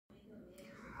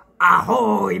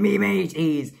Ahoy, me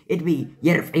mateys! It be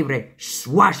your favourite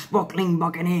swashbuckling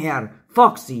buccaneer,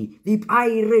 Foxy, the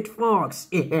pirate fox.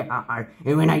 Yeah.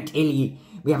 And when I tell you,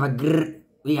 we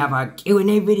have a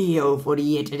Q&A video for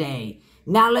you today.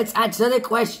 Now let's answer the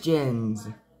questions.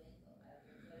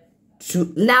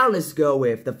 Now let's go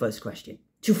with the first question.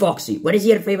 To Foxy, what is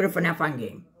your favourite FNAF fan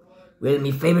game? Well, my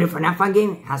favourite FNAF fan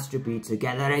game has to be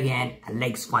Together Again, a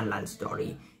Lake's Funland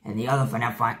story. And the other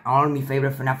all my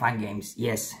favourite FNAF fan games,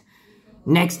 yes.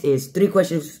 Next is 3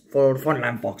 questions for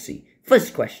Funland Foxy.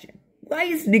 First question. Why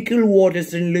is Nicole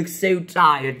Watterson look so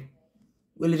tired?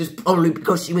 Well, it is probably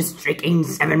because she was drinking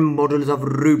 7 bottles of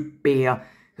root beer,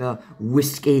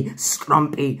 whiskey,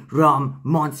 scrumpy, rum,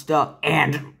 Monster,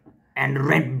 and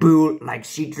Red Bull like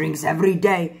she drinks every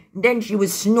day. Then she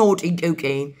was snorting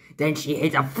cocaine. Then she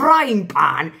hit a frying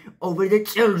pan over the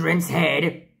children's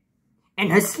head.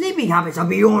 And her sleeping habits are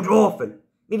beyond awful.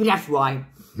 Maybe that's why.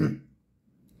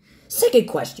 Second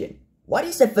question. What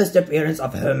is the first appearance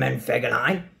of Herman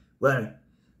Fegelein? Well,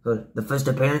 the first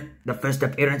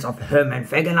appearance of Herman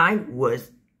Fegelein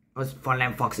was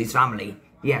Funland Foxy's family.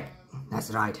 Yeah,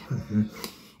 that's right.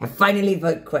 And finally,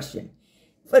 third question.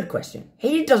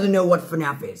 Hayden doesn't know what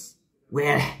FNAF is.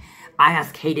 Well, I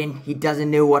asked Hayden, he doesn't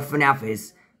know what FNAF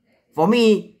is. For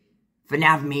me,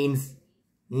 FNAF means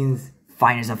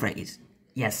finest of phrase.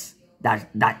 Yes,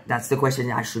 that's the question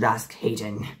I should ask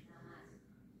Hayden.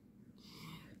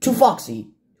 To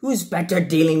Foxy, who's better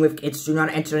dealing with kids to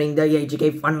not entering the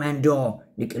AGK Funland door?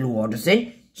 Nicole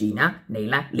Watterson, Gina,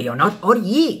 Nayla, Leonard, or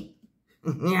Yi?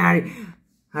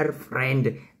 Her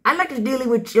friend. I like dealing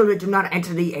with children to not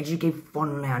enter the AGK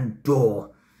Funland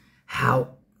door.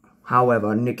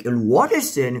 However, Nicole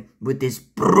Watterson, with this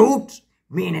brute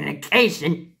being an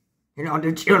occasion, and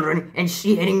other children, and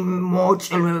she hitting more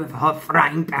children with her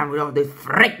frying pan with all this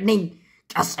threatening,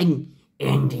 cussing,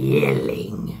 and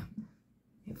yelling.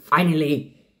 And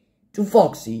finally, to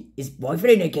Foxy, his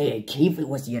boyfriend aka Keith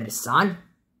was your son?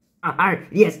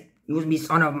 Yes, he was me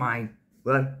son of mine.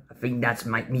 Well, I think that's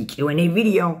me Q&A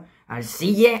video. I'll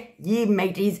see ye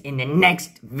mateys in the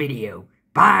next video.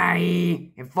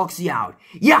 Bye! And Foxy out.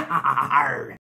 Yeah!